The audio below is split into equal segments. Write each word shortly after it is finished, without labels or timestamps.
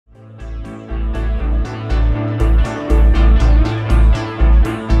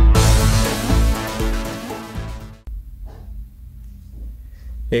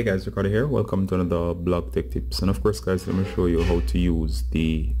Hey guys, Ricardo here. Welcome to another blog tech tips. And of course guys, let me show you how to use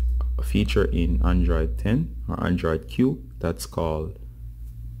the feature in Android 10 or Android Q that's called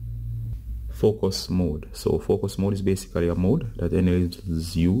focus mode. So focus mode is basically a mode that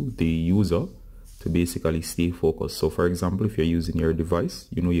enables you, the user, to basically stay focused. So for example, if you're using your device,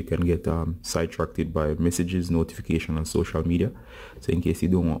 you can get sidetracked by messages, notification on social media. So in case you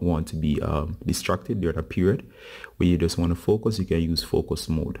don't want to be distracted during a period where you just want to focus, you can use focus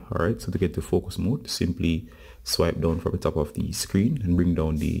mode. All right, so to get to focus mode, simply swipe down from the top of the screen and bring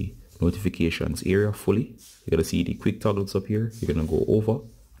down the notifications area fully. You're gonna see the quick toggles up here. You're gonna go over,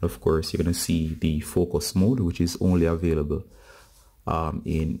 and of course you're gonna see the focus mode, which is only available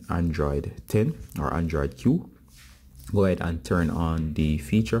in Android 10 or Android Q. Go ahead and turn on the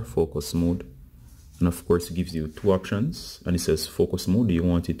feature focus mode, and of course it gives you two options, and it says focus mode. Do you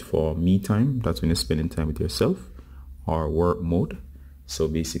want it for me time, that's when you're spending time with yourself, or work mode? So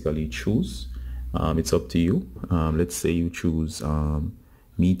basically choose. It's up to you. Let's say you choose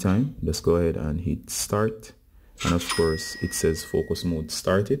me time. Just go ahead and hit start, and of course it says focus mode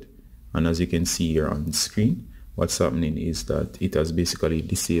started. And as you can see here on the screen, what's happening is that it has basically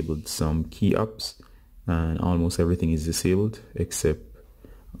disabled some key apps, and almost everything is disabled except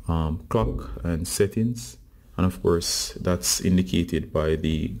clock and settings. And of course that's indicated by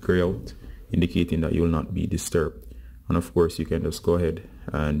the gray out, indicating that you will not be disturbed. And of course you can just go ahead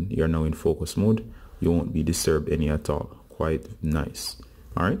and you're now in focus mode. You won't be disturbed any at all. Quite nice.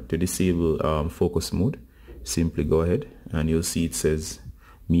 All right, to disable focus mode, simply go ahead and you'll see it says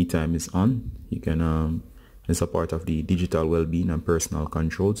me time is on. You can it's a part of the digital well-being and personal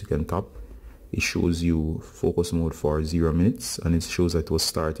controls. You can tap. It shows you focus mode for 0 minutes, and it shows that it was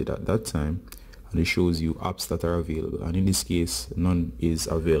started at that time, and it shows you apps that are available, and in this case none is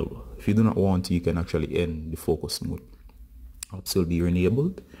available. If you do not want to, you can actually end the focus mode. Apps will be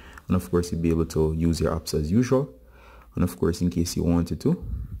enabled, and of course you'll be able to use your apps as usual. And of course, in case you wanted to,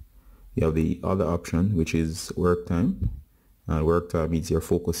 you have the other option, which is work time. And work time means you're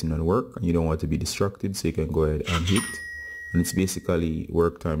focusing on work and you don't want to be distracted, so you can go ahead and hit. And it's basically,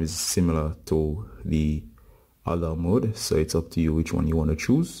 work time is similar to the other mode, so it's up to you which one you want to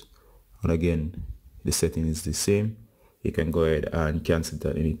choose. And again, the setting is the same. You can go ahead and cancel it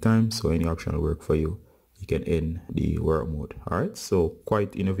at any time, so any option will work for you. You can end the work mode. All right, so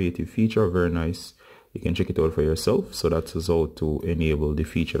quite innovative feature, very nice. You can check it out for yourself. So that's how to enable the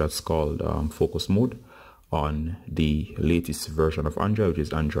feature that's called focus mode on the latest version of Android, which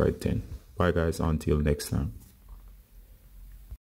is Android 10. Bye guys, until next time.